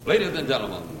Ladies and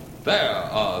gentlemen, there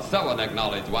are 7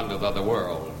 acknowledged wonders of the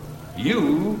world.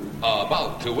 You are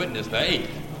about to witness the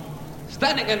 8th.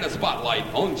 Standing in the spotlight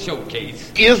on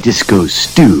Showcase is Disco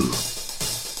Stew.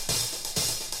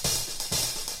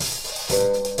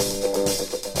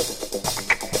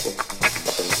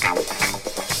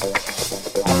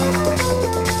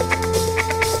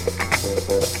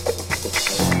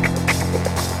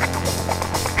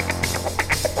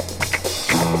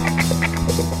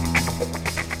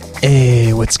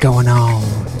 Hey, what's going on?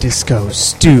 Disco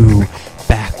Stew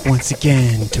back once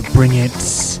again to bring it.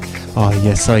 Oh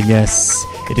yes,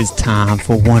 it is time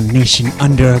for One Nation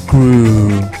Under a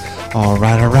Groove.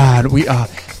 Alright, we are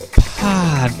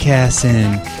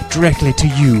podcasting directly to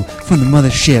you from the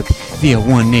mothership via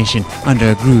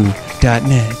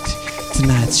OneNationUnderAGroove.net.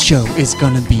 Tonight's show is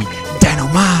gonna be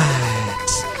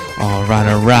dynamite.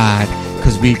 Alright,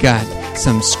 cause we got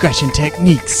some scratching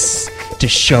techniques to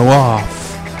show off.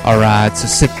 Alright, so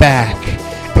sit back,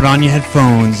 put on your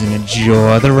headphones, and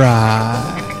enjoy the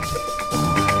ride.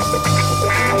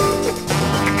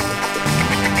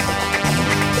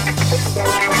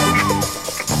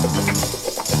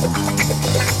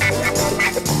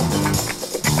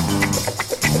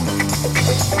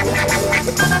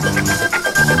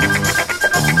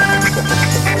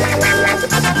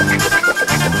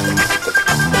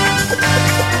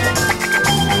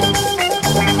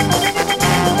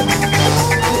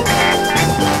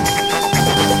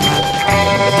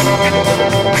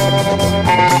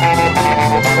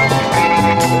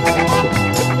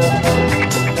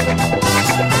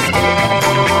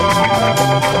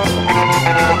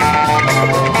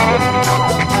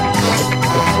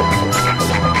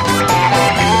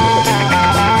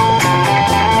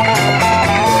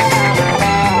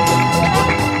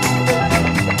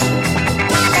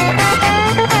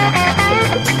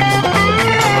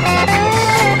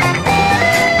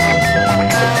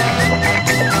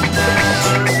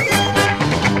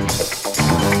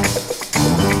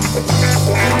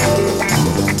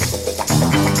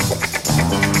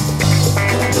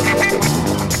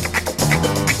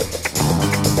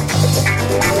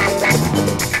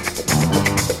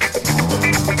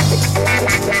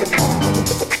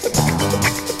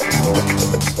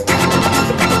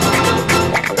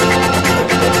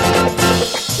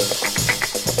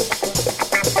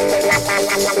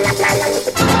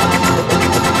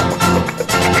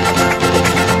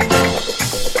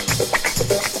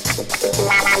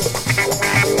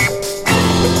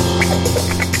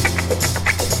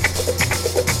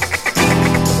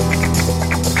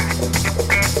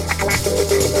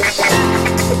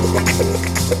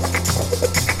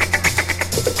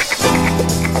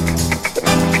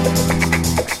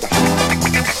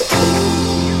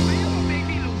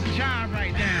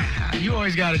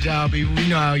 Job, people. We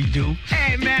know how you do.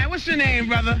 Hey, man, what's your name,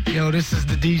 brother? Yo, this is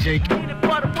the DJ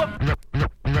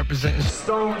representing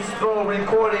Stone's Throw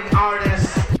recording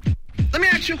artist. Let me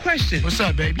ask you a question. What's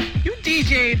up, baby? You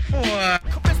DJ'd for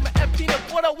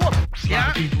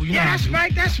yeah, people. You know that's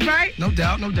right, that's right. No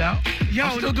doubt. Yo,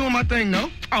 I'm still doing my thing,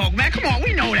 though. Oh, man, come on,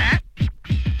 we know that.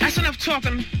 That's enough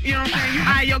talking, you know what I'm saying? All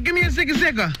right, yo, give me a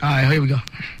zigga. All right, here we go.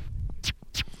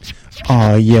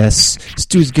 Oh yes,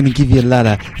 Stu's gonna give you a lot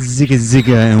of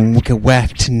zigga and wicka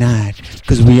whack tonight,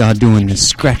 cause we are doing the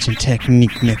Scratchin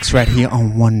Technic mix right here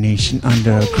on One Nation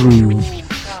Under a Groove.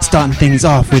 Starting things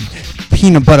off with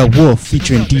Peanut Butter Wolf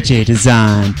featuring DJ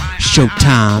Design,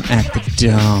 Showtime at the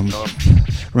Dump.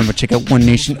 Remember, check out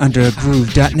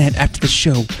OneNationUnderAGroove.net after the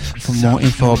show for more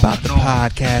info about the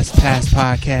podcast, past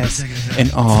podcasts,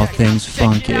 and all things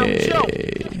funky.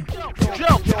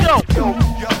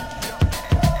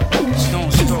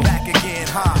 Back again,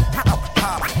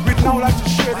 we know like to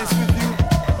share this with you.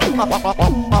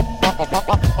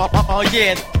 Oh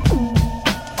yeah.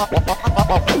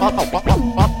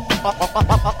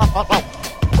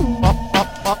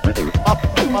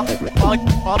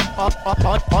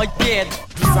 Oh yeah.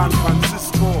 San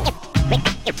Francisco.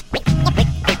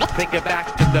 Take it back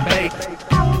to the Bay.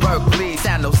 Berkeley,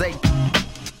 San Jose.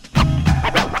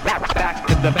 Back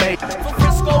to the Bay. From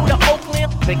Frisco to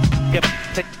Oakland.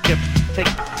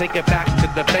 Take it back to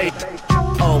the Bay.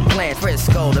 Oakland,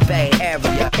 Frisco, the Bay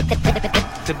Area.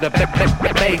 To the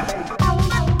Bay.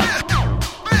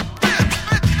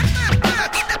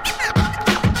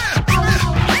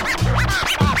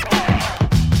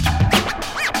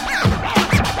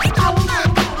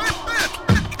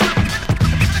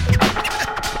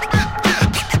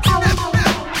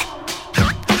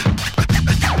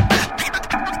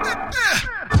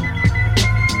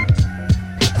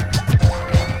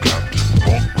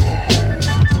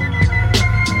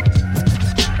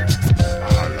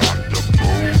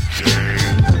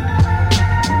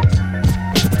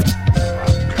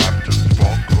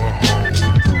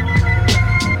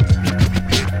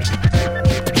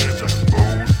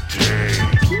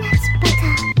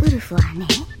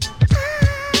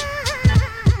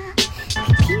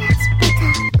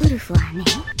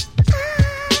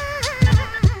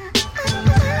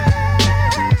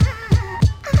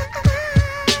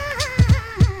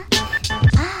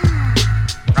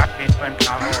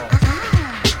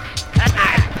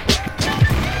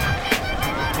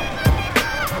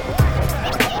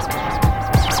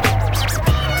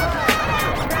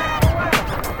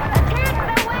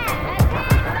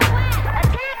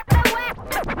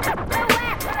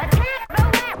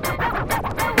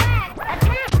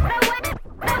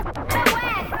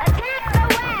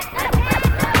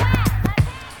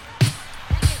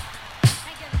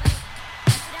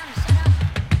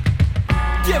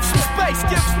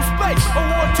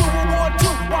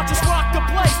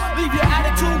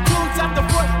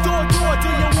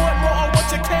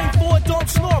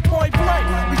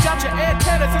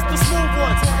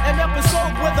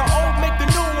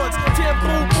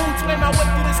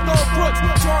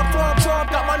 Form,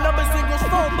 got my number singles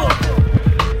phone book.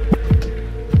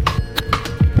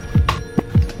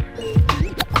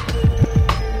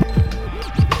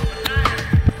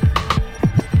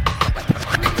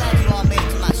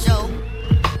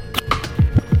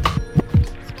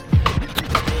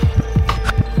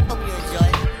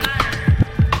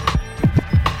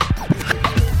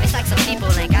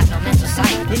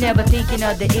 Never thinking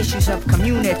of the issues of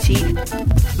community.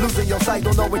 Losing your sight,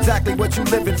 don't know exactly what you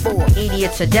living for.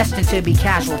 Idiots are destined to be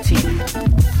casualty.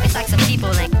 It's like some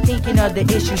people ain't thinking of the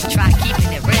issues. Try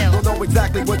keeping it real. Don't know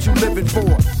exactly what you living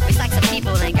for. It's like some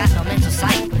people ain't got no mental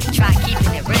sight. Try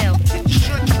keeping it real. You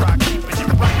should try keeping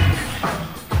it right.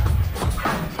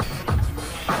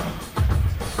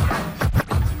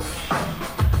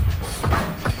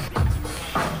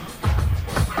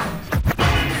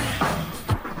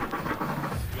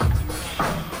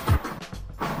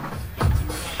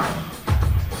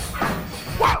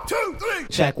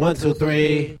 Check 1, 2,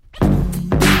 3.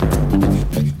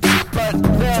 But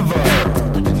never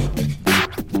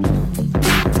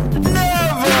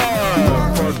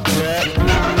forget.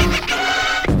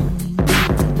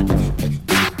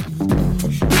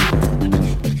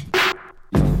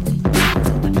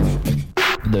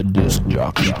 The disc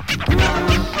jockey.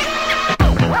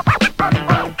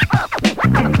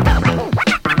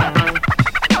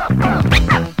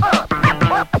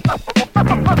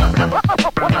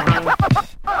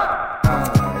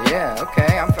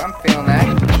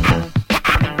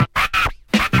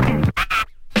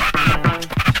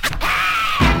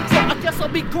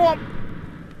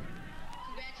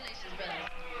 Congratulations, brothers.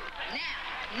 Now,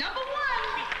 number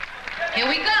one. Here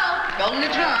we go. Rolling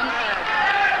the drums.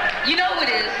 You know who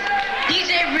it is.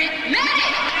 DJ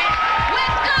Rhettmatic.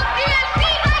 West Coast DMC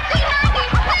 1996.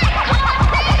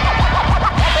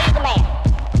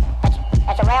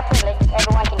 That's a rare privilege.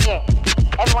 Everyone can hear.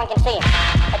 Everyone can see him.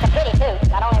 It's a pity, too.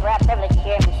 Not only a rare privilege to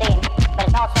hear him and see him, but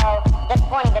it's also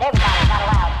disappointing that everybody's not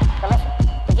allowed to listen,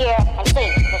 to hear, and see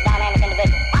this dynamic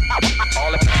individual. All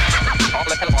that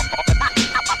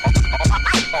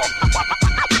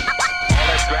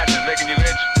scratch is making you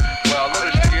itch. Well,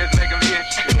 little shit is making me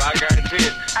itch. I guarantee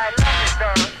it. I love you,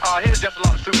 sir. Here's just a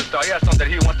lot of superstar. He has something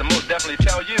he wants to most definitely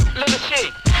tell you. Little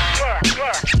shit. Yeah.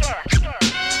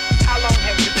 How long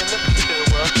have you been listening to the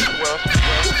world?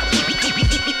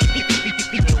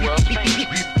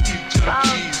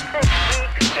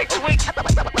 6 weeks.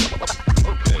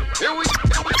 Okay. Here we go.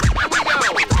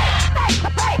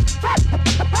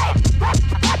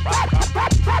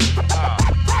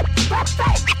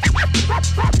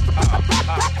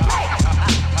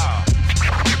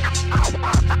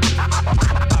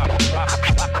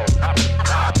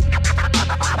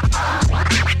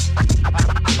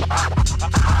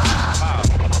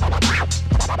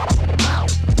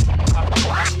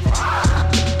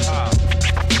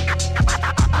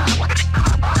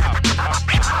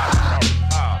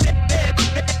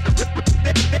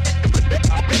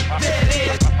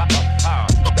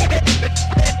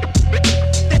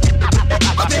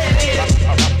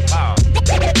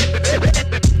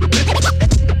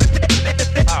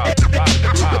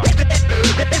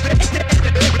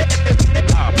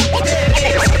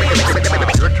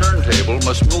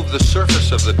 The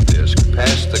surface of the disc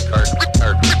past the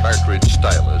cartridge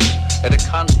stylus at a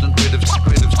constant rate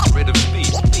of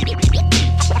speed.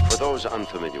 For those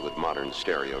unfamiliar with modern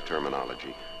stereo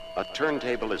terminology, a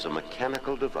turntable is a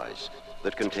mechanical device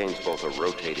that contains both a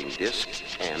rotating disc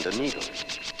and a needle.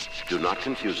 Do not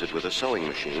confuse it with a sewing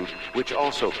machine, which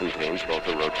also contains both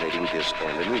a rotating disc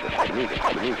and a needle. Break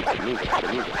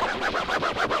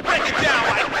it down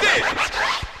like this!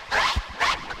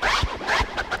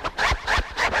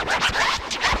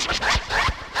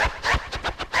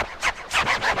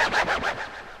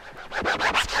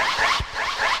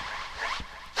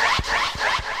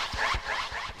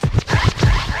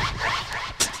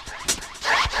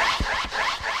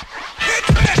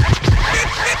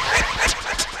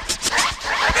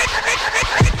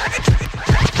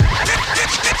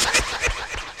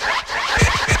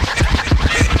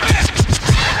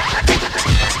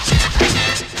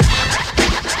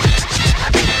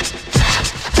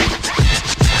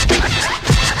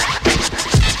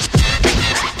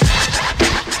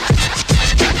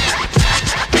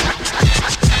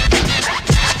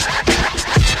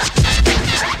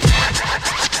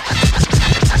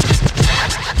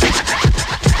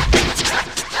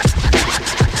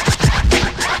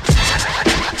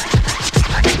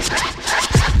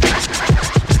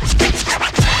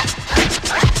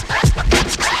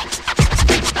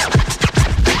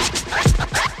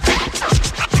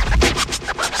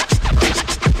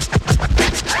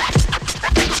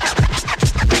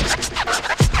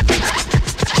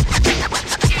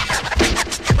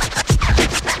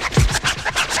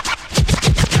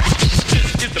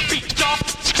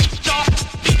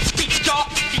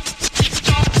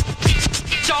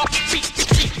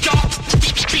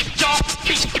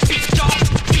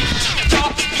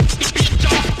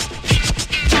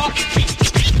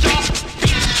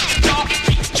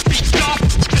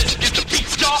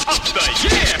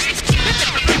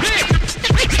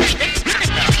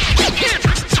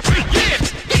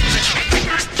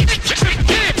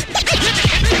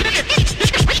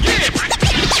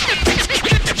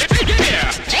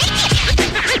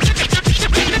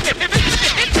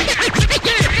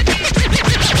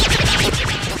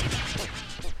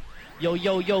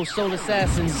 yo, soul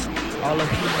assassins, all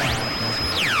of you.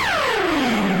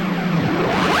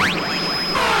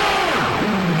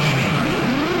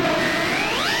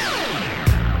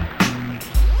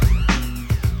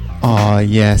 Oh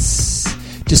yes,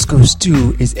 Disco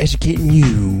Stew is educating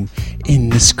you in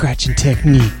the scratching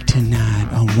technique tonight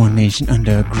on One Nation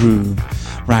Under a Groove.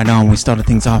 Right on, we started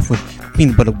things off with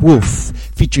Peanut Butter Wolf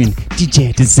featuring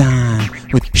DJ Design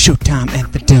with Showtime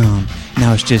at the Dump.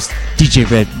 Now it's just DJ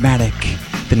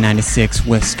Rhettmatic, the 96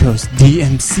 West Coast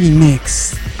DMC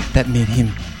mix that made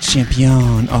him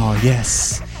champion. Oh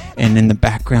yes, and in the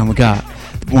background we got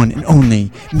the one and only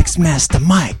Mixmaster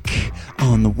Mike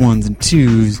on the ones and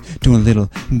twos, doing a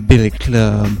little Billie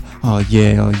Klubb. Oh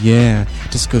yeah,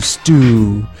 Disco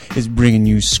Stew is bringing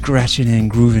you scratching and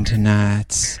grooving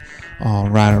tonight.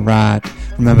 Alright.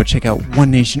 Remember, check out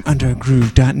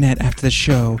onenationundergroove.net after the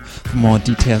show for more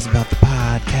details about the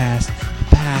podcast,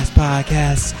 the past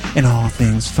podcasts, and all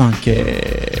things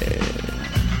funky.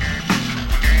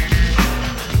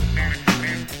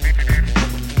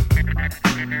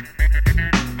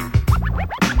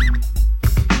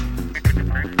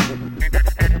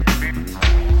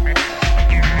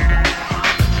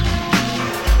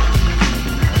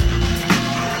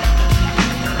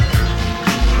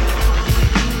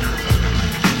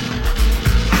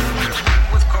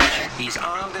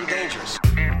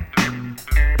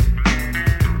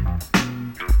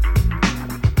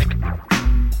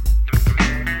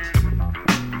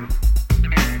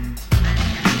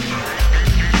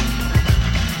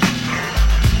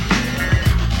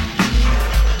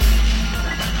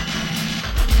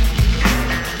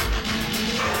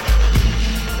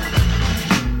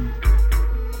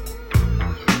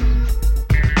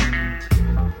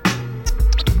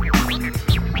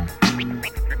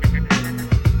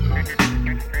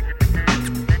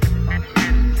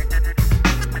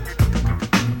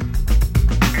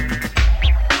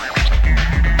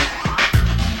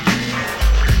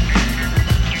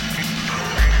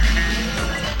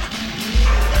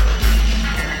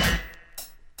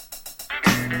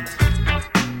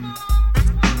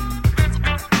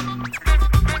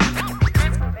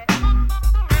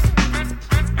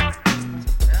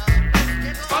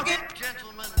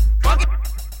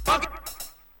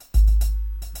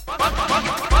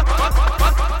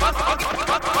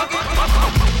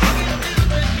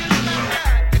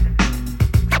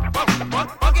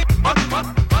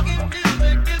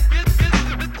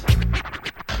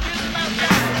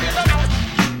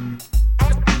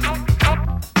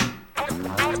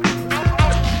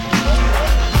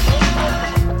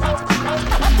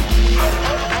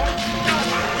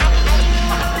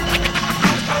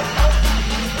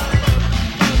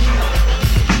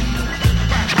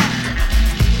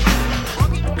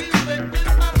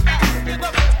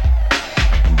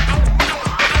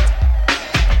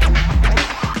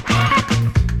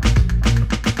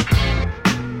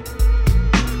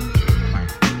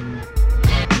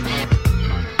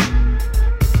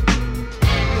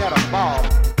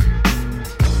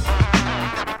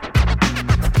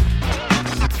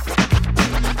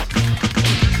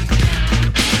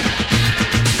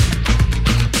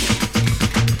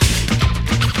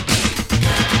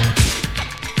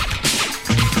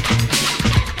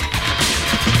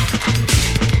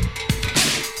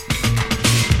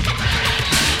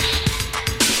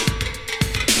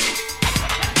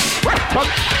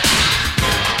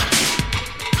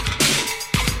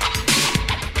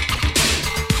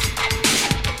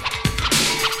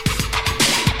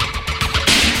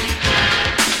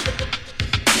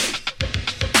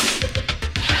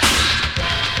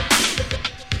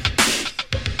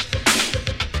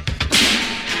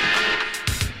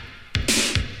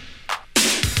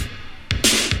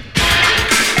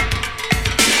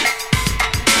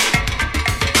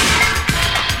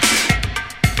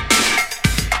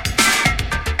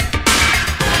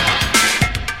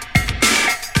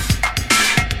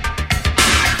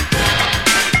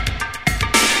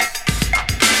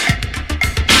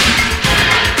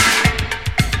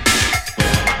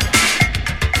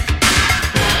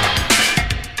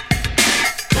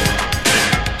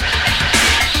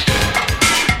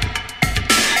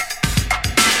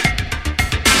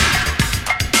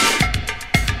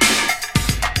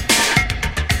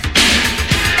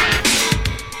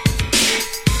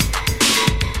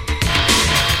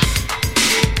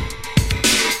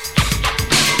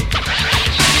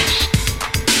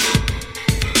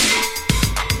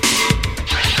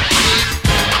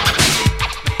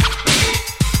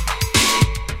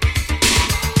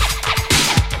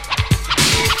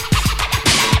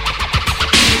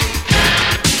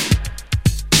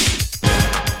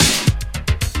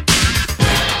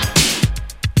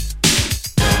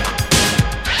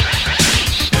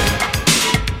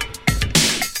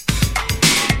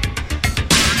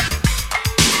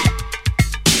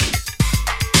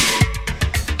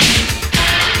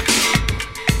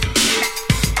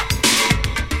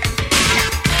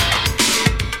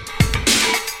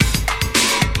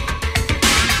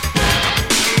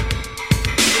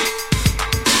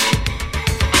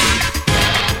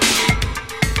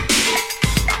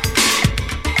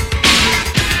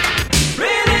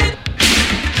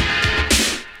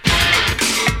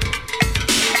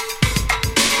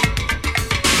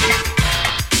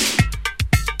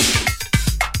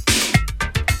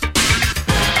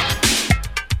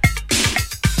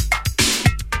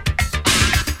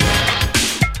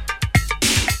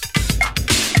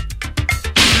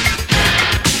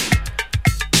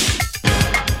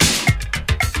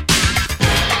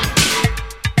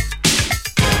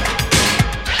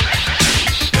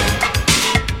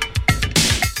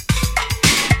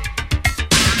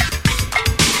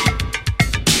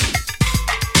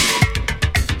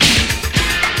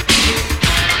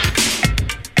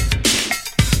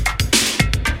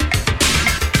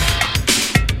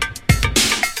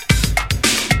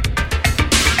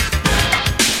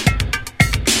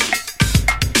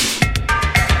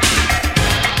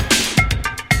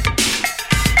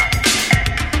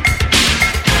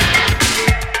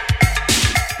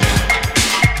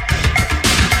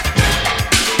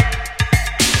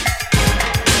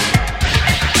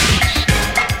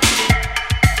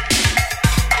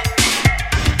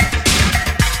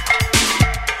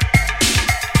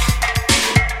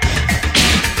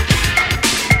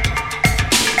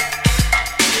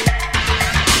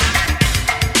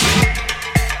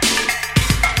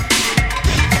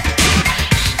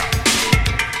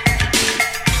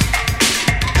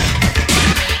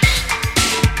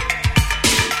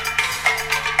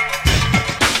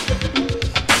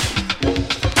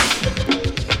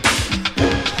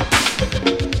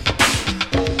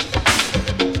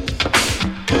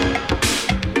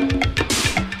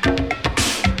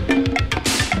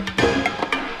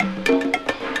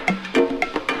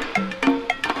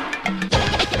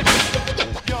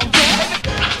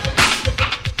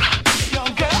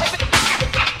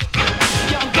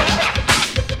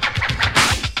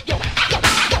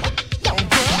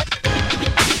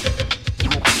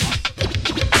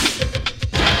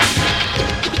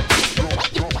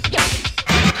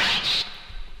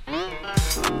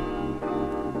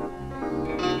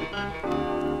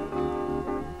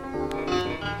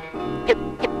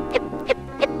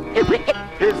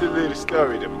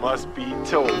 story that must be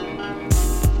told.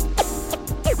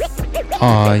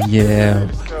 Oh yeah,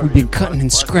 we've been cutting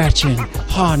and scratching,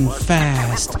 hard and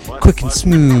fast, quick and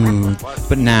smooth.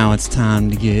 But now it's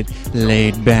time to get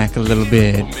laid back a little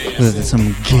bit with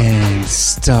some Gang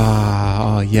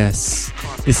Starr. Oh yes,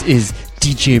 this is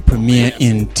DJ Premier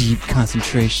in deep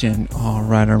concentration.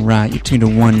 Alright, you're tuned to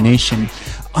One Nation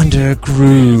Under a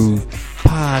Groove,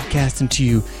 podcasting to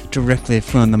you directly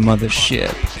from the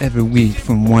mothership every week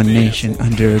from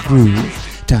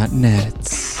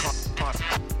onenationunderagroove.net.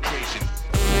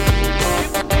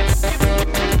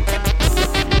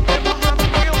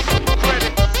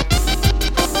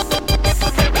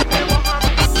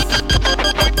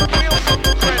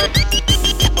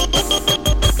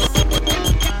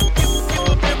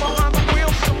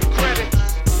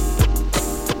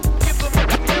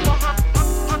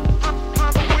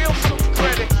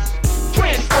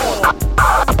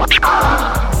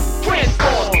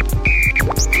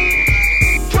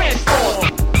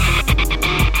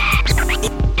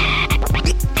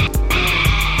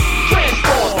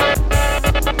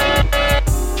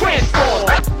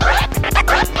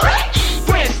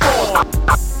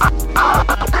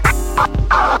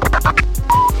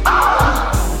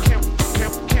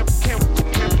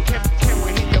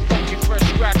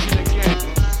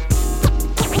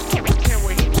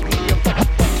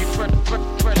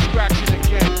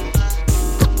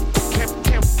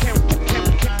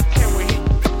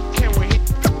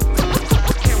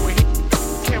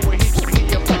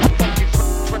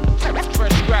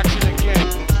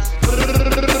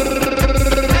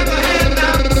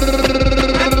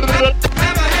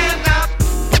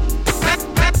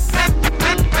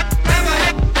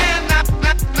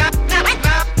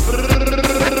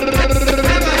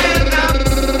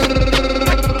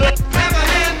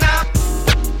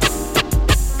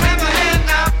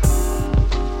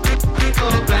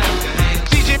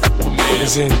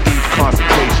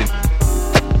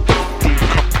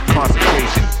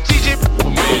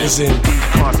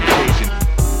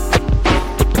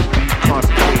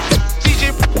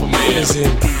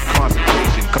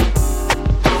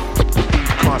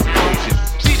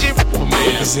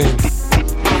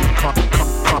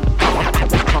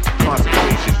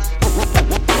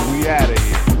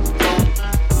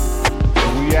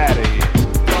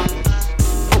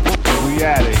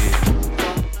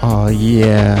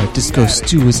 Disco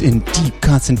Stew is in deep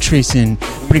concentration,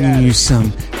 bringing you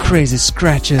some crazy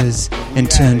scratchers and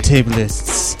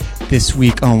turntablists this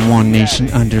week on One Nation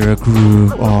Under a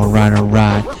Groove.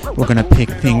 Alright, we're gonna pick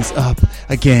things up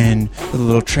again with a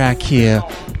little track here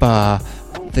by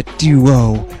the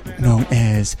duo known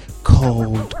as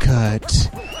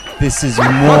Coldcut. This is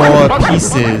More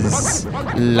Pieces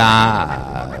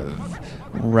live.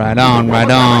 Right on.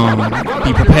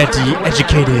 Be prepared to be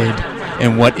educated.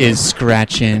 And what is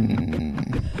scratching?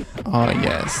 Oh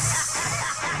yes.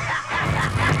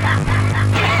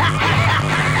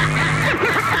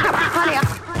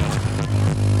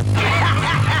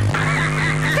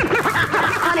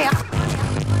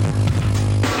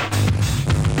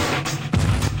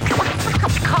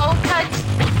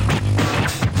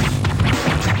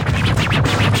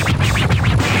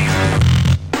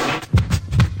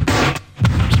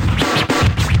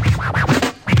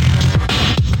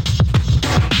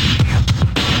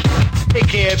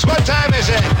 Kids, what time is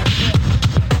it?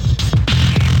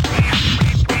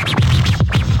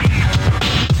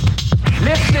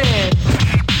 Listen.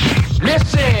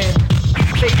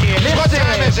 Hey kids, listen. What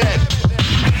time is it?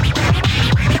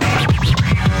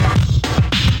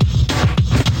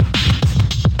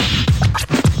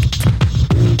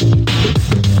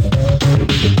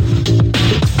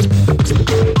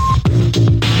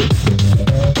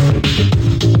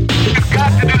 You've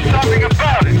got to do something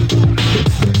about it.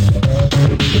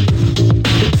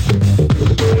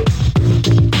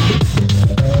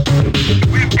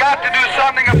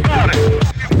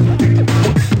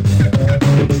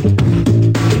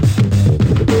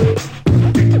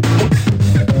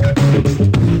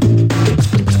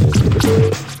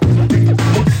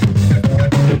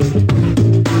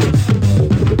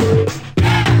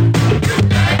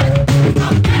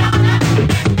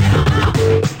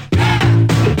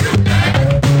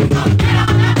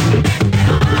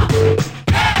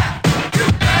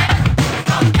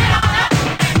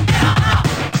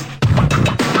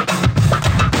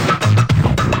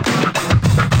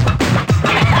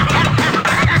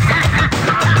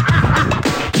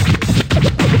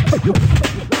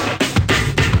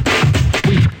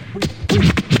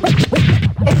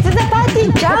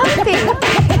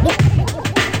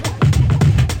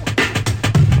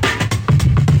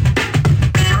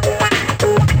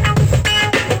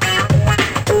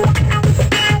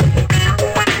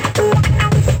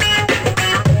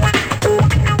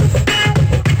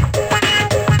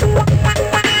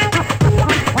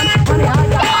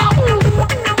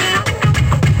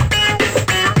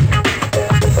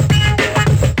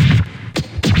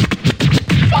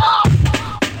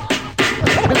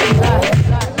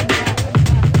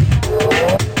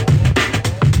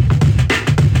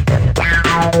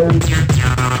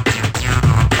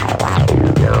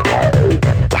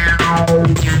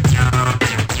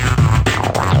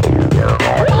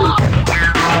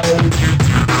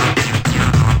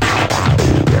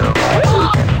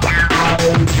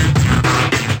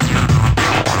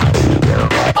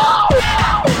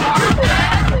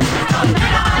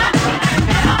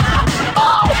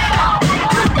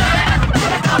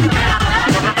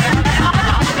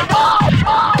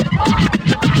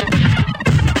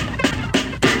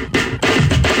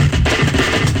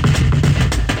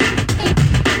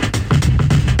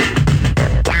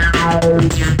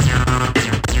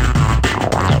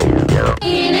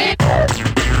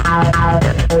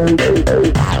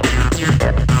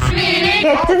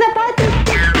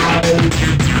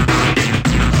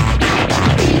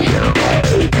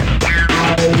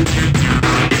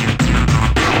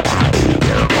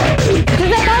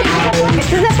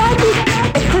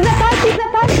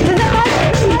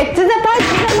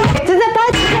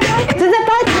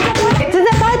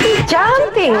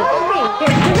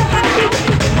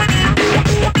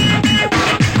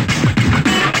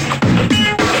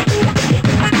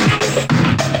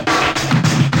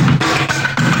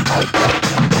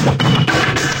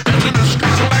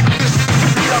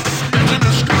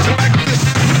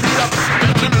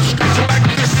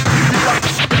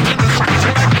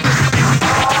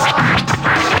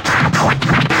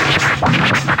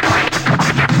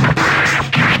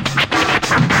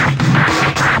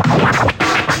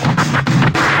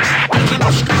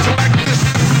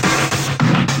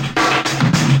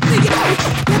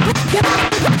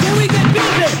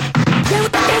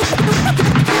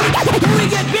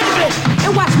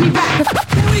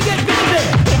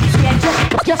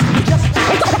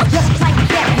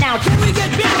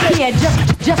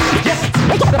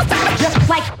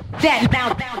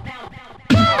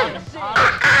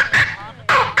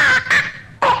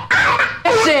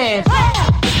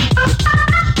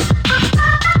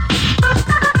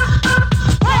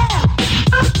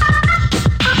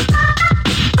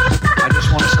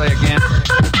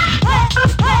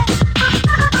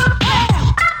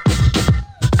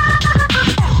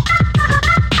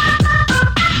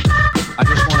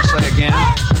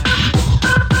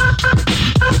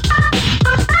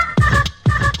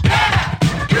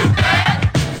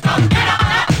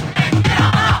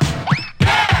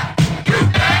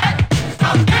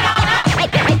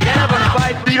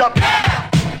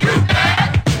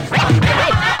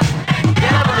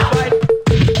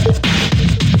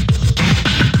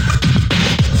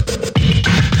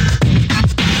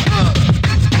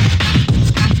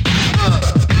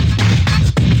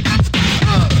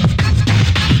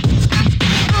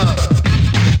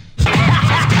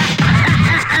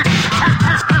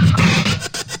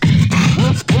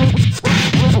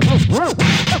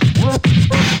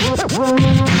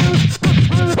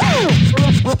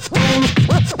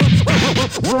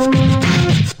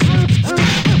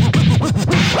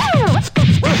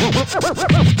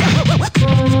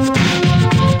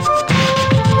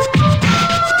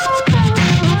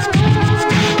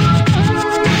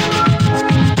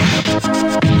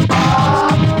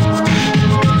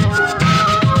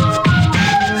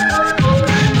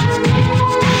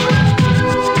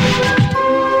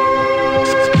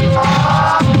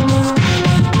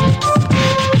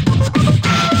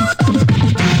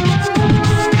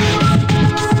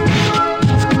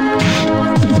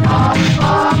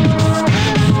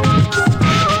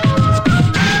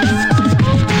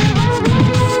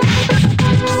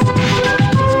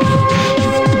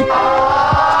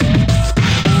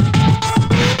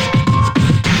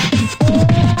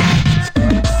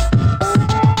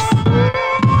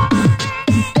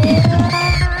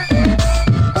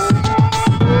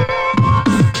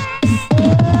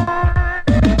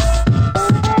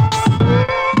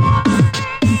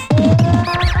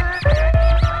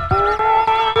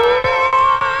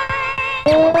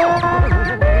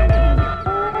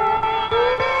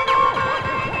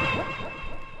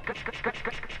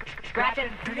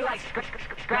 scratching? Do you like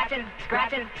scratching,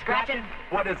 scratching, scratching?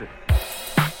 What is it?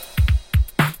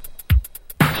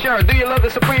 Sure, do you love the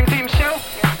Supreme Team show?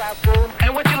 Yes, I do.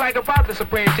 And what you like about the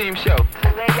Supreme Team show? The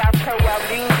way y'all play y'all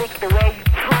music, the way you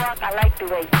talk. I like the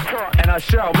way you talk. And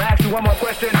Cheryl, may I ask you one more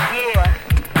question? Yeah.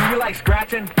 Do you like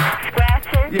scratching?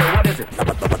 Scratching? Yeah, what is it?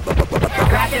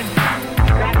 Scratching, scratching,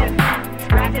 scratching,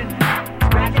 scratching.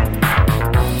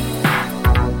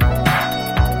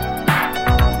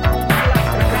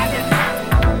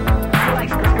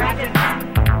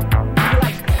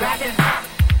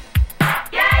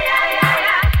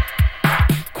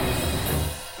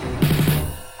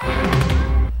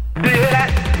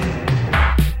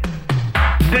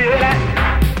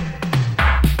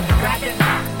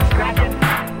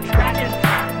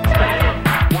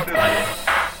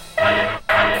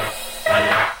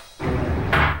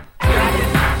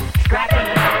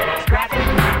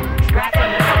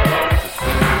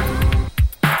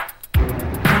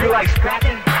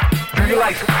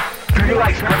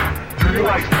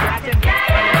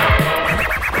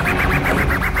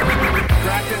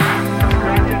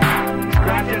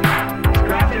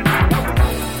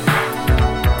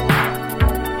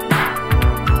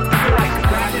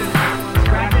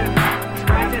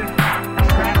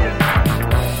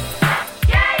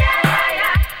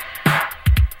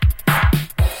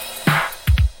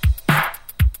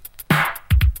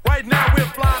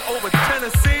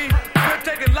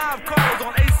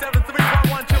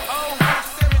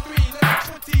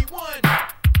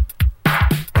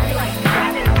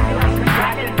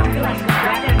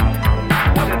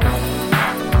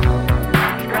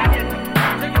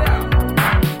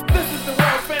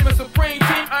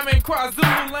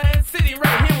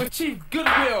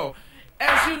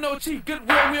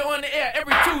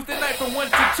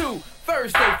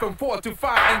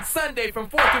 Sunday from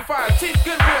 4 to 5. Chief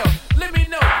Goodwill, let me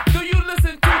know. Do you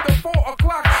listen to the 4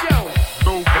 o'clock show?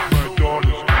 No, but my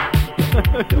daughters.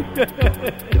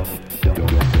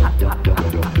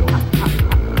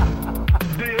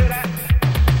 Do you hear that?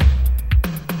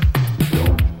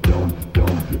 Don't. Do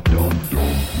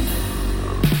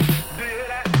you hear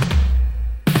that?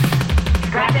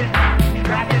 Scratching,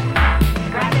 scratching,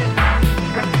 scratching, scratching, scratching.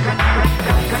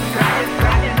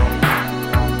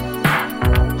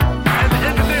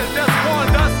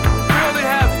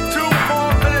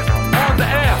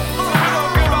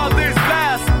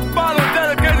 Final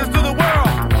dedications to the world.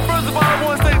 First of all, I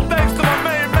want to say thanks to my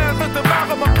main man, Mr.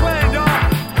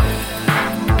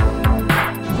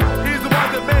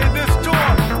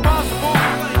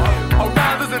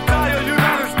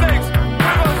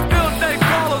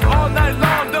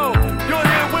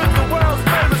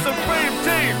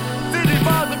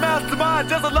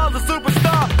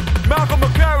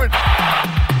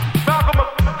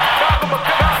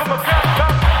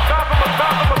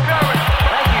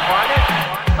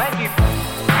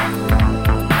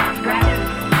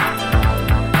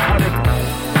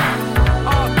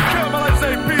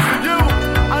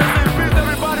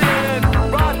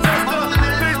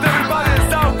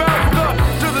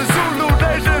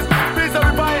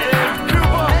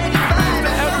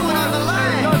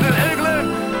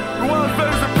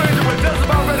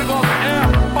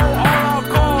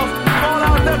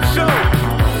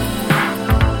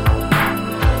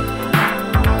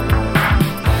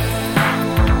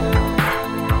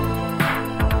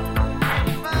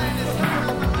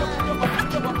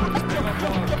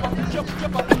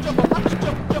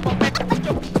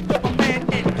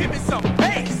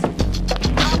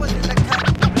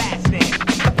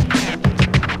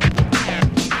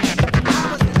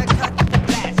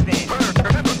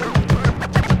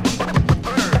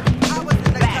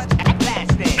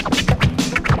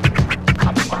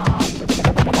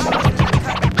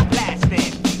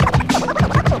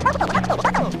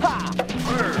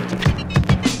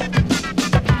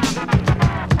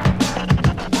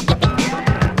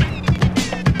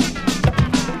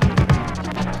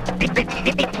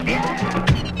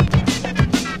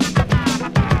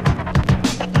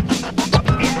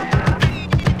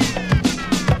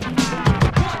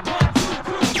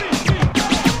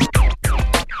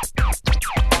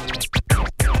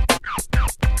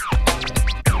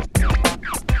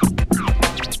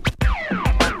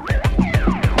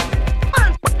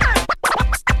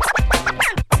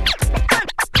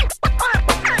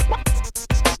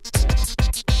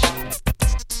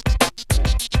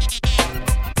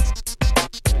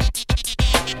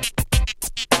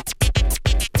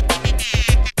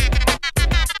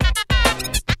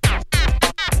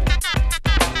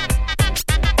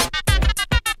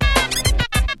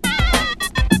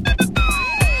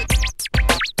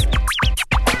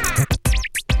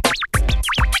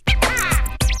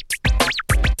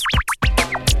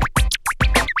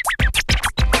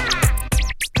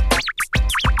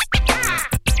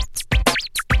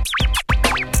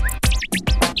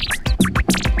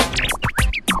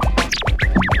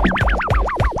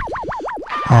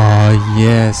 Oh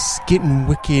yes, getting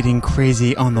wicked and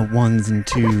crazy on the ones and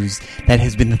twos. That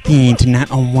has been the theme tonight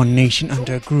on One Nation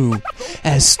Under a Groove,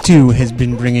 as Stu has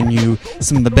been bringing you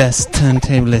some of the best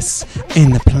turntablists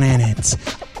in the planet.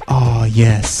 Oh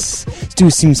yes, Stu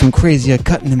seems some crazier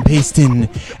cutting and pasting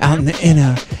out in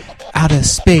the outer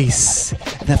space,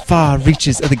 that far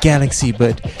reaches of the galaxy.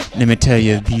 But let me tell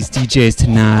you, these DJs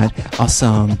tonight are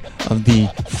some of the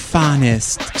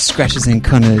finest scratches and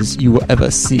cutters you will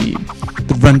ever see.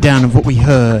 The rundown of what we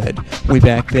heard way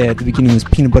back there at the beginning was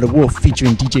Peanut Butter Wolf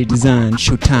featuring DJ Design,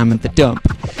 Showtime at the Dump.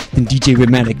 Then DJ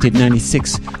Rhettmatic did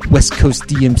 96 West Coast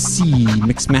DMC,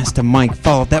 Mixmaster Mike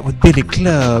followed that with Billie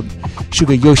Klubb.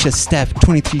 Shugyosha Step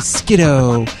 23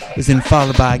 Skidoo was then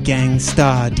followed by Gang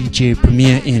Starr, DJ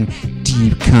Premier in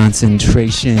Deep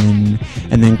Concentration.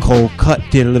 And then Coldcut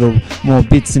did a little more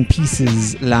bits and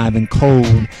pieces live and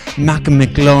cold. Malcolm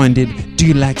McLauren did Do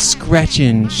You Like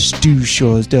Scratchin? Stu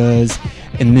sure does.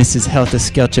 And this is Heltah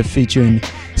Skeltah featuring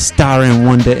Starang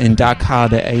Wondah Doc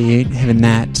Holiday. I ain't having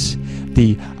that.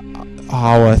 The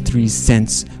Hour 3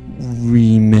 Cents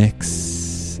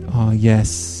remix. Oh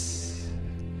yes.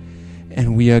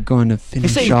 And we are going to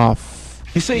finish off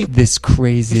this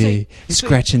crazy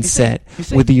scratching set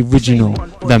with the original,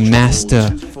 the master,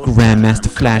 Grandmaster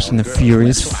Flash and the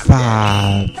Furious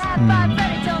 5.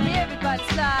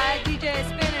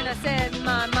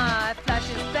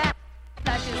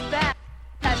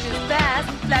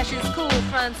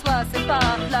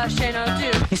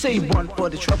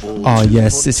 Oh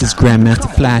yes, this is Grandmaster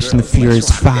Flash and the Furious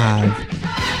 5.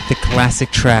 The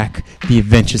classic track, The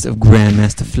Adventures of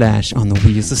Grandmaster Flash on the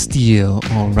Wheels of Steel.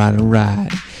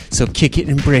 Alright. So kick it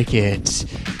and break it,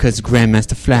 because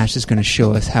Grandmaster Flash is going to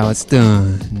show us how it's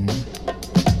done.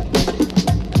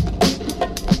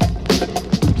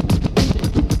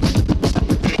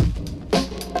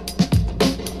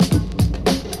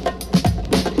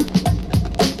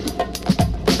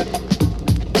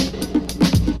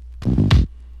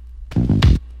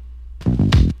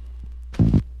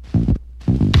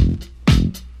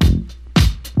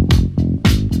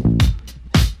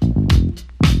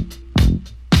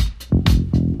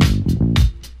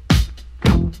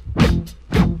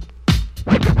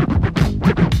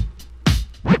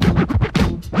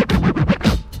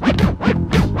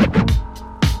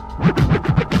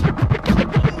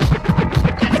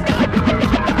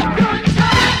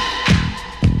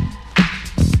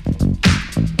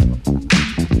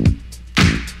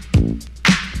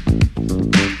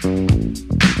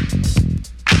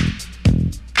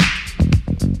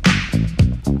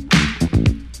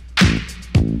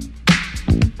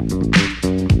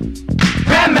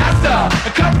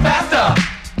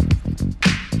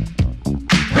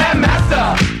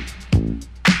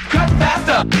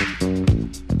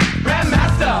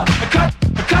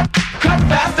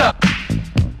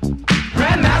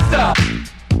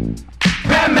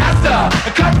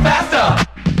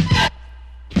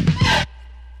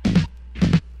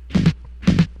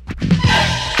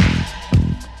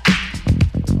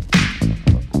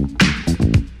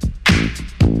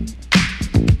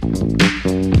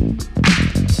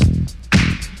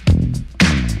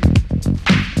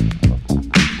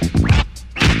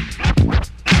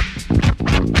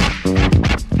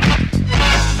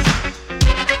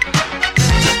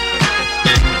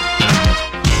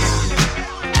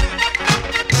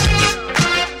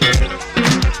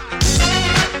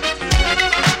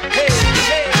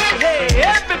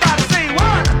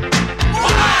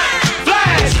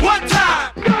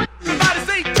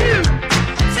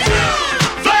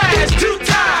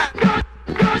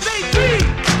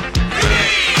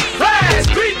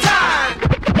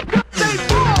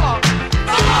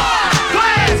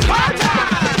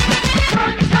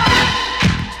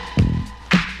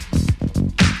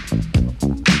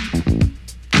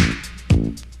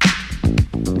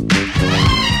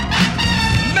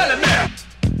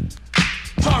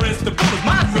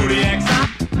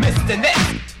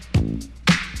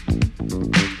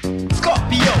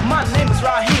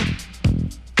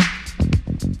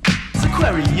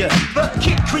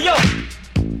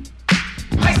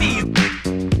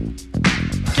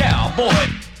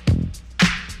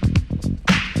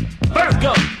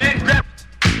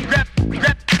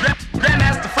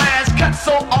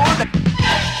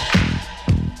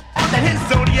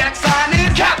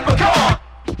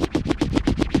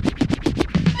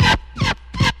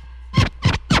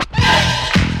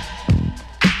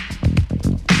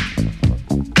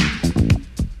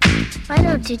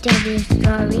 To tell me a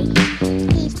story.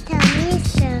 Please tell me a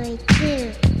story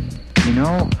too. You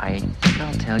know, I think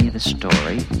I'll tell you the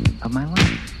story of my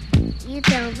life. You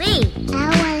tell me. I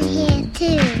want to hear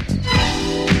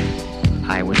too.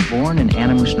 born in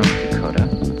Animus, North Dakota,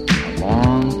 a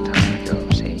long time ago,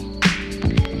 see?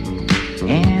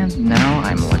 And now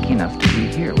I'm lucky enough to be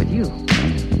here with you.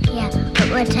 Yeah, but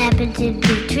what happened in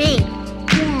between?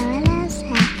 Yeah, what else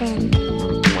happened?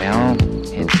 Well,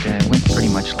 it went pretty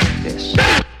much like this.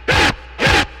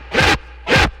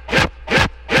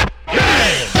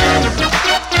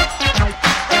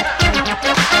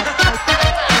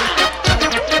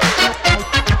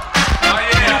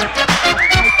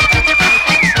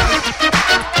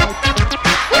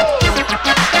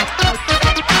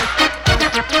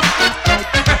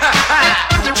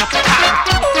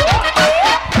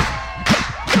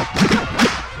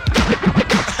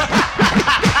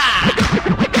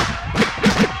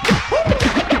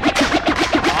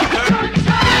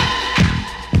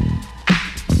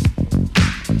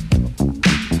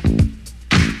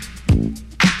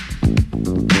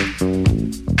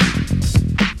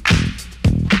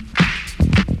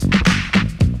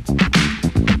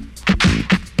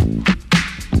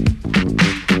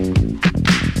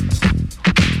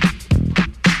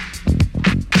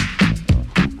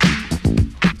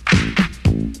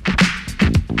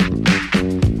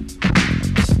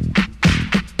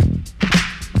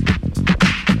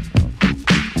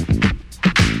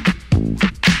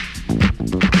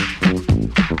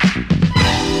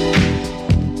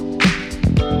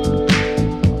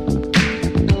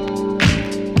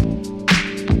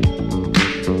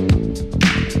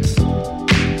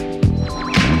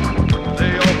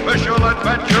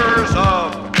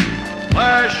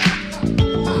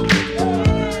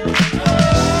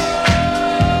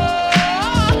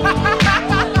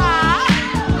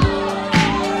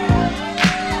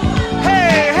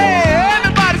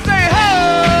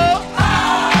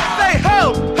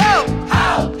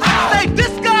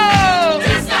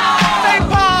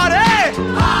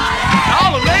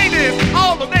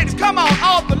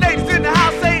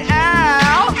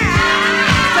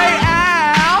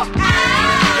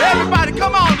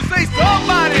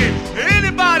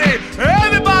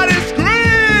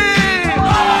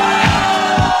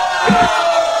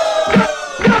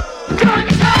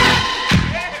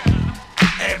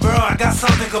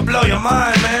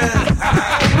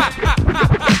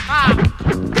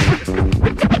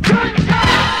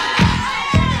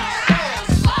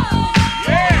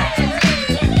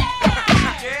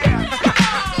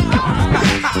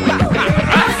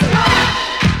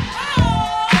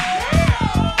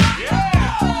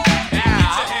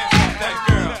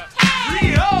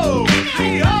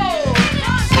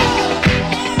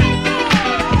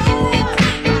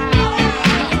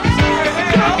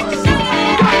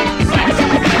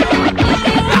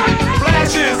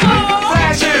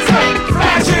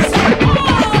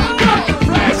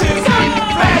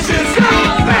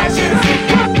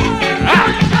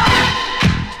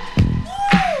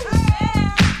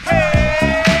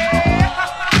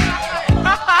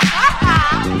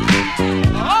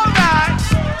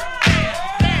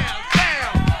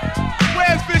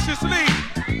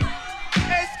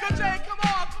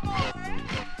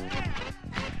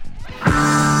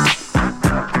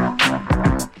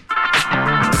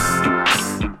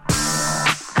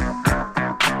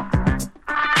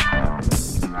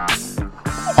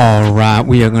 Alright,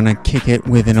 we are gonna kick it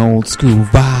with an old school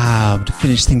vibe to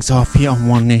finish things off here on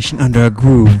One Nation Under a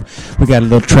Groove. We got a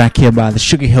little track here by the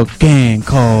Sugar Hill Gang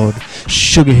called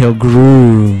Sugar Hill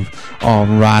Groove.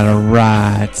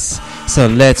 Alright. So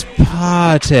let's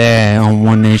party on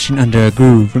One Nation Under a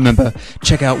Groove. Remember,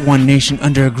 check out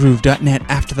onenationunderagroove.net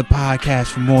after the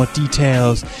podcast for more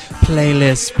details,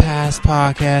 playlists, past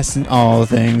podcasts, and all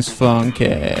things funky.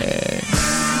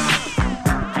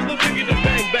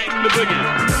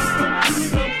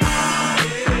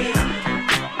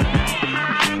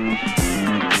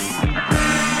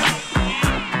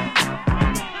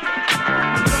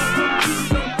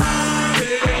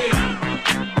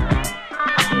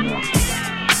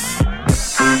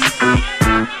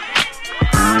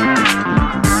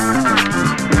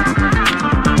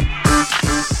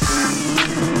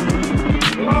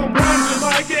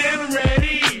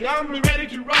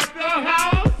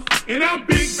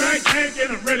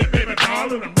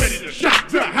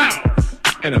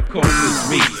 And of course it's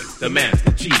me, the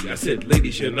Master G. I said,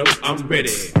 ladies, you know I'm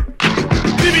ready.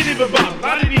 Dibby-dibba-bop,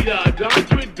 la-dee-dee-da-da,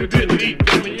 twit-da-diddly,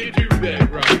 tell me you do that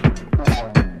right.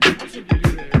 I said you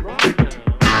do that right now.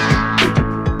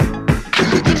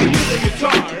 You hear the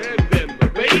guitar and then the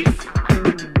bass.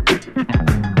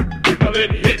 Now then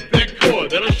hit that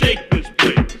chord, that'll shake this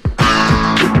place.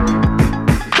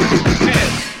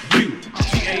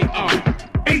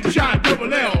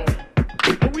 S-U-G-A-R-H-I-double-L.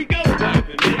 Here we go by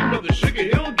the name of the Sugar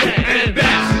Hill Gang. And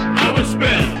that's how it's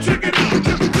spelled. Check it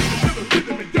out,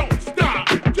 rhythm and don't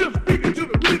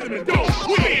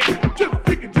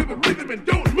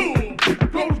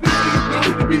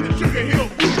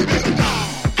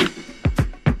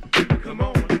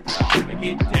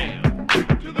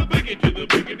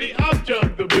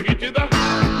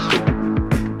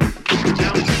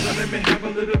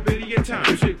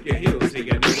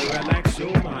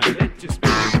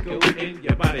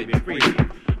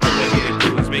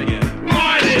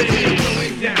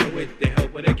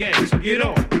gang, so get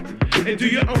on and do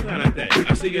your own kind of thing.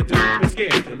 I see you doing it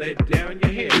scared to let down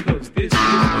your hair, cause this is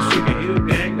the Sugar Hill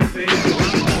Gang affair.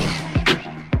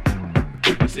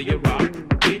 I see you rock,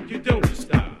 and you don't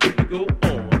stop. You go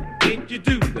on, and you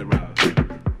do the rock.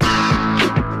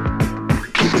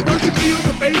 Don't you feel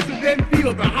the bass and then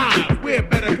feel the highs? We're a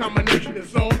better combination of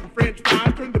soul and French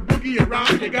fries. Turn the boogie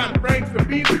around, you gotta bring some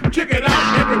beats. Check it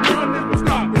out, everyone, then we'll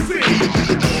start to sing.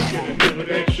 Remember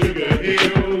that Sugar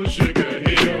Hill, Sugar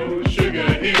Hill,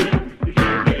 Sugar Hill. You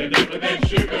can't get enough of that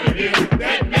Sugar Hill.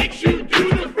 That makes you do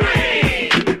the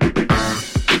frame.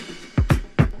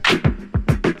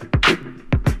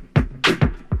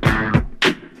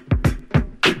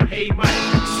 Hey Mike,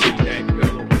 see that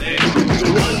girl over there? The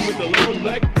one with the long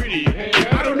black pretty hair.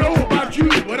 I don't know about you,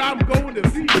 but I'm going to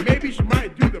see. Maybe she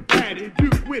might do the Patty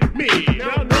Duke with me.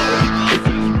 Now no one else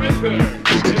is with her.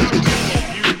 And I'm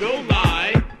telling you no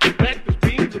lie. In fact, there's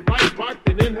beams of light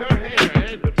sparkling in her hair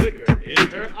and the flicker in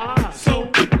her eyes. So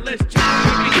let's check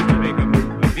the beats to make a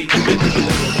move. A beat with a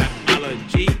little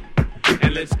apology.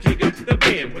 And let's kick up the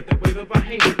band with the wave of a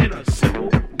hand and a simple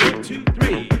 1, 2,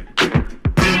 3.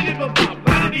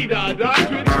 Da-da-da,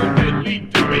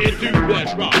 lead to me and do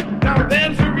that rock. Now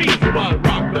there's a reason why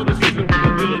rock brothers season with the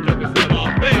little jokers that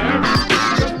are there.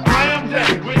 I am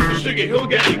Jack with the Sugar Hill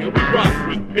Gang and we rock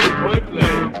with Paperboy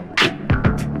play.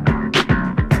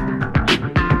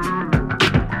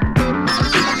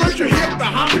 First you hip the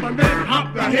hop and then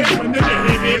hop the hip and then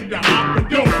you hip the hop and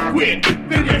don't quit.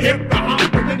 Then you hip the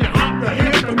hop and then you hop the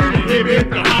hip and then you hip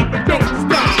the hop and don't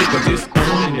stop. But just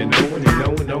on and you know and you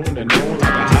know and know and know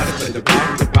like a hottest play the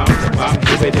pop, the pop, the pop.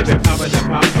 You say that pop and that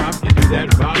pop, pop. You do that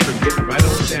rock and get right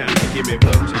on down and give me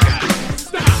what you got.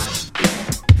 Stop.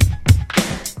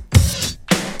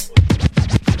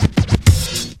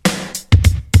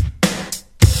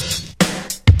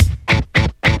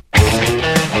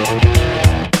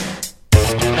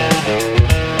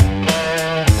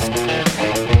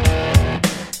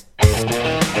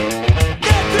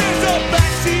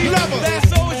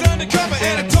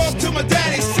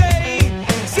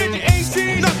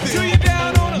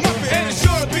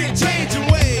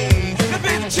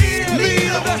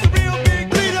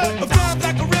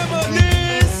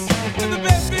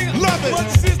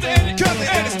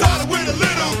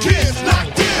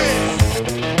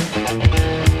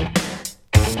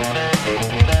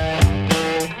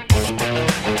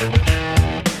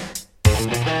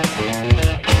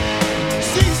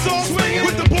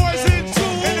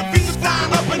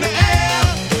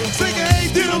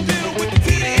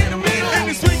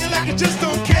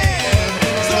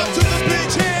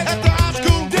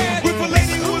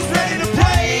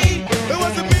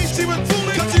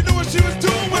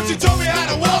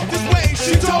 Walk this way.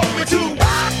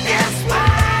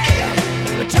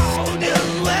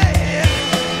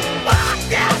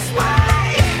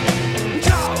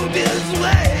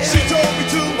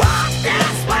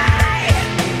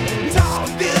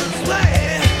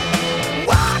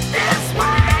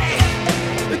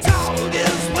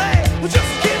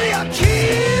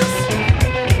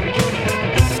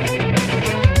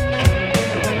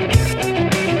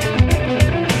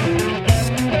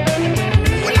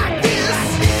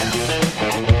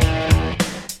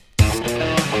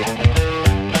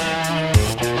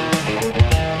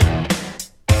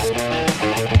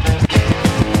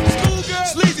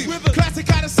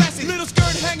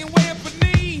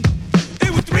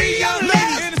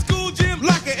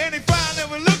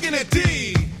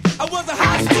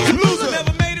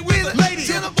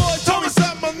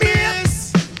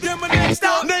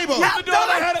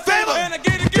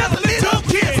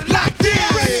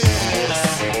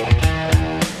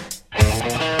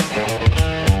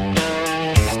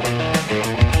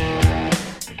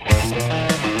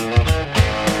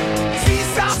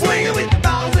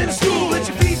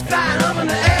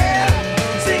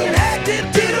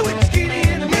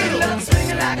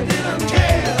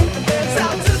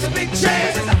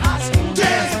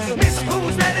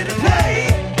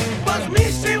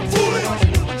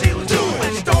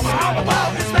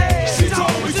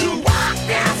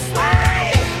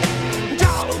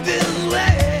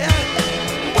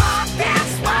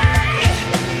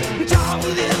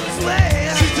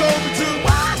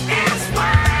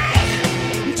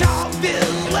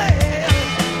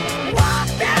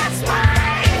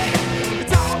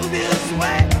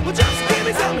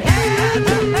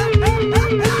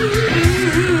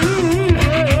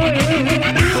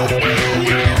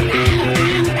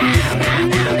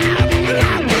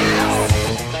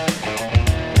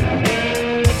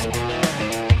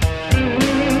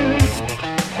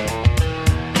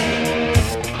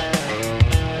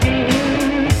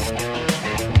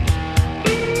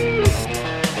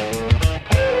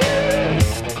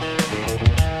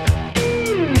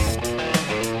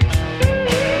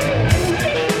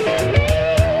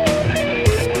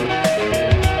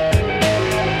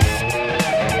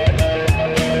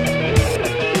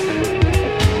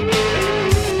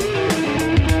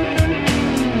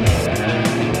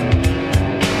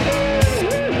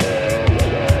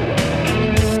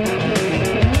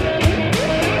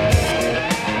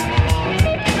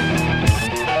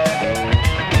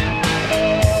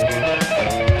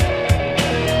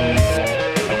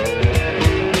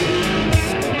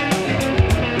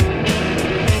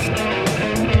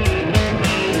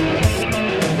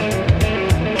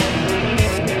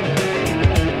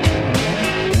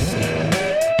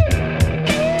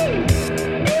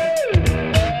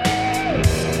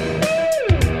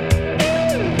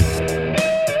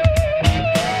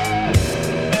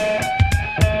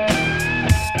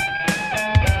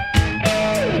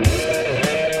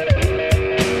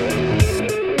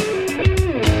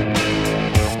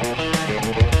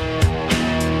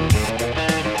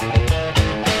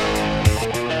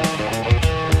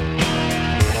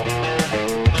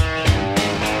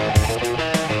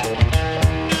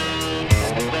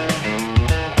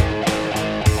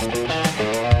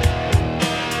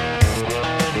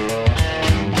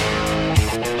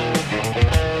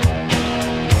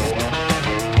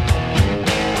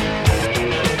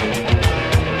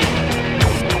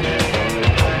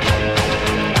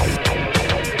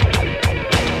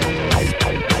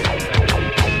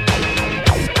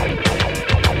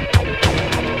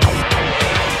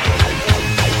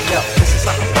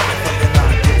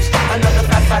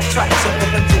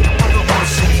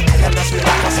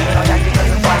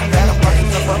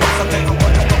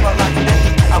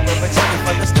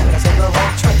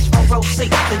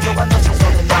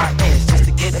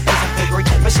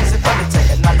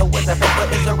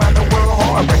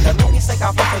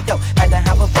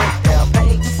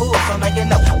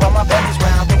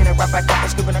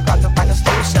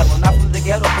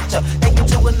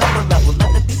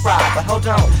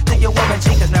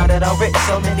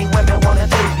 so many women wanna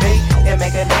do me and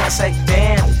make a man say,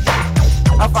 damn.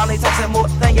 I'm finally texting more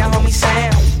than your homie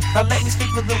Sam. Now let me speak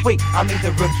for the weak, I mean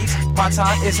the rookies. My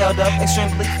time is held up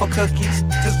extremely for cookies.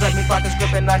 Just let me rock this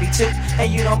grip in 92. And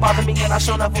you don't bother me and I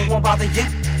sure never won't bother you.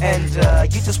 And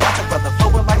you just watch a brother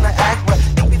flowing like Niagara.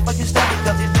 Think before you step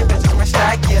because these lyrics is my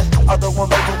stack, yeah. Although one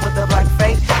label with the black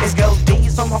fade is gold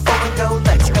D's on my phone and gold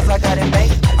legs, cause I got it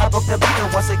made. I broke the beat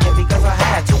once again because I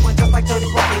had to. And just like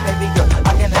 30 Rocky, baby girl,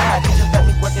 I can hide. You just let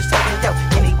me work this turn, yo.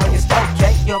 Anyway, it's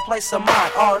okay. You'll play some mine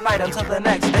all night until the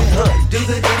next day. Do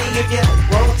the ditty if you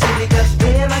want to, because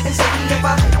then I can see if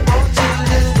I want to.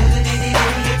 Just do the ditty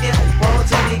if you want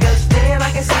to, because then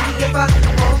I can see if I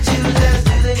want to. Just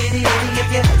do the ditty if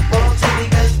you want to,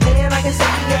 because then I can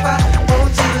see if I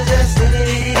want to. Just do the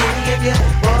ditty if you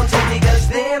want to, because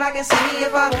then I can see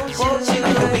if I want to.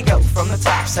 Here we go from the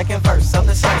top, second verse of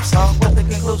the same song with the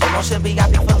conclusion. No should be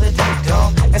happy for the ding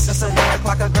dong. And since the 9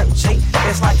 o'clock a grip cheek,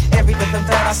 it's like every rhythm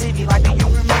that I see be like, do you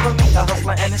remember me? A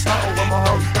hustler and it's struggle with my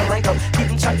hoes, the Lego.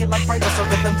 Keep them chunky like Fredo, so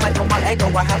rhythm play on my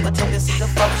ego. I have a tendency to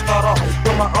flow, start off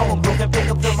with my own groove and pick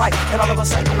up the mic. And all of a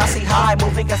sudden I see high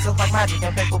moving, guess it's like magic.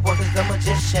 And Paperboy is the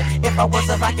magician. If I was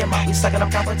a vacuum, I'd be sucking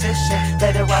up competition.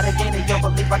 Let it ride again and you'll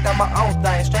believe I got my own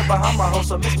thing. Straight behind my hoe,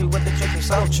 so miss me with the trick and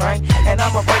soul train. And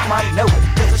I'ma break my note,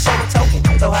 just to show a token.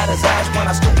 So how does ash when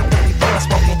I scoop it with me blood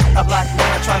smoking? A black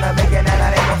man trying to make it and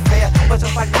that ain't no fair. But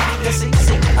just like the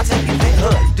CC, I take you in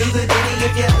hood. Do the ditty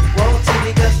if you want to,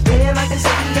 because then I can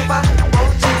see if I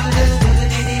want to. Just do the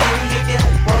ditty if you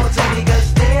want to,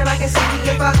 because then I can see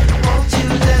if I want to.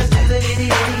 Just do the ditty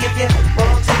if you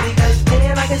want to, because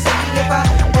then I can see if I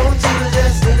want to.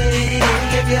 Just do the ditty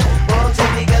if you want to,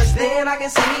 because then I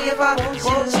can see if I want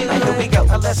to. Here we go,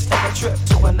 let's take a trip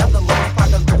to another land.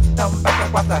 Clock a grip, thumb back and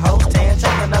watch the hoes tan,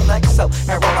 jumping up like so.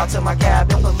 And roll out to my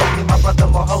cabin, believe me, my brother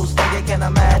more hoes than you can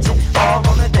imagine. All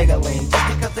on the digger-ling, just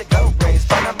because the go rings,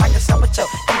 burn up like a summer choke.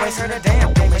 You ain't heard a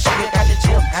damn thing, make sure you got the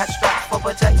gym hat strapped for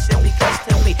protection. Because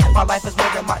to me, my life is more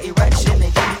than my erection.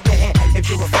 And give me your hand, if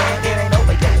you a fan, it ain't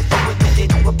over yet. Do what you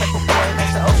did, you a Paperboy, and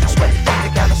makes the ocean sweat. You the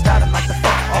kind of starting like the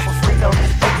fuck off of free note.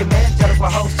 Make your man jealous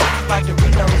with hoes, just like the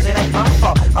Doritos. It ain't my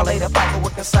fault, I laid a piper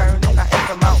with concern. And I ain't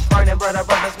from Mount Vernon, brother,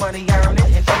 brothers, money earning.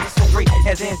 And don't disagree,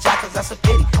 and then chocolate, that's a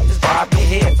pity. Just bob your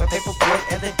head for Paperboy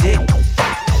and the Ditty.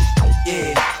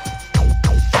 Yeah.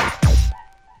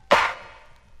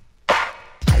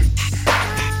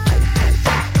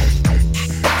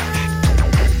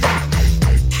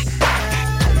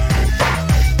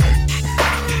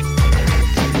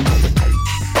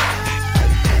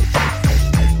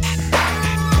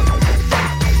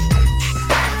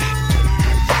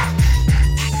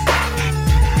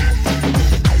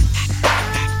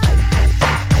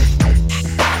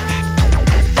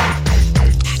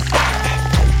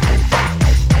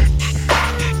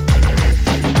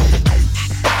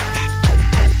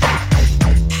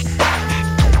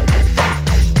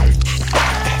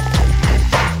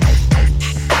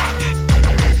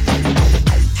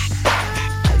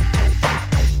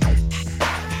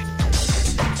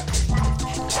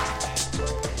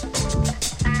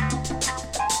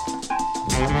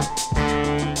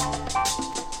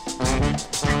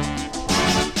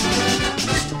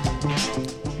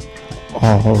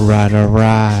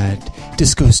 Alright.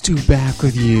 Disco Stew back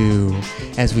with you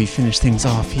as we finish things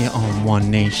off here on One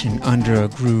Nation Under a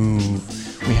Groove.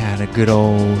 We had a good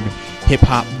old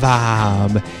hip-hop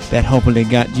vibe that hopefully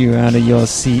got you out of your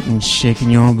seat and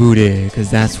shaking your booty,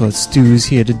 because that's what Stew's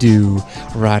here to do.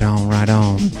 Right on, right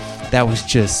on. That was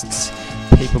just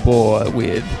Paperboy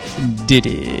with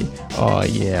Ditty. Oh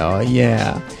yeah, oh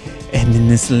yeah. And in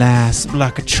this last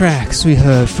block of tracks, we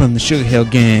heard from the Sugar Hill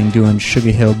Gang doing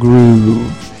Sugar Hill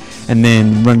Groove. And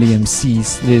then Run DMC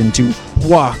slid into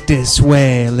Walk This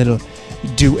Way, a little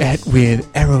duet with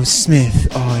Aerosmith.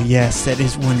 Oh yes, that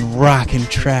is one rockin'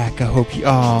 track. I hope you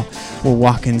all were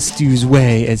walking Stu's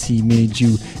way as he made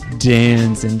you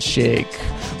dance and shake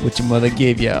what your mother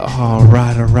gave you.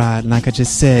 Alright, alright. Like I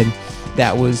just said,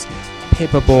 that was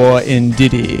Paperboy and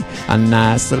Ditty, a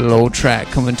nice little old track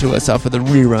coming to us off of the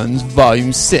Reruns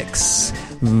Volume 6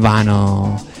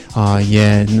 vinyl. Oh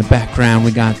yeah, in the background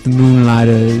we got the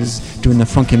Moonlighters doing the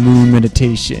Funky Moon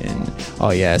meditation. Oh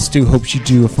yeah, Stu hopes you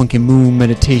do a Funky Moon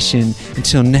meditation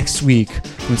until next week,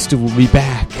 when Stu will be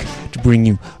back to bring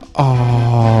you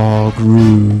all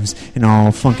grooves and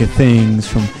all funky things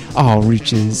from all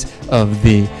reaches of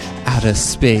the outer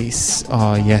space.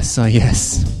 Oh yes, oh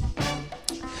yes.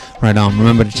 Right on.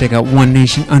 Remember to check out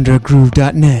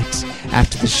OneNationUnderAgroove.net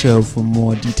after the show for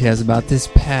more details about this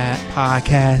past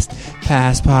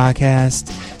podcast,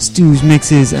 Stu's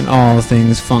mixes, and all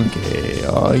things funky.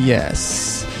 Oh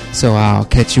yes. So I'll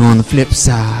catch you on the flip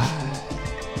side.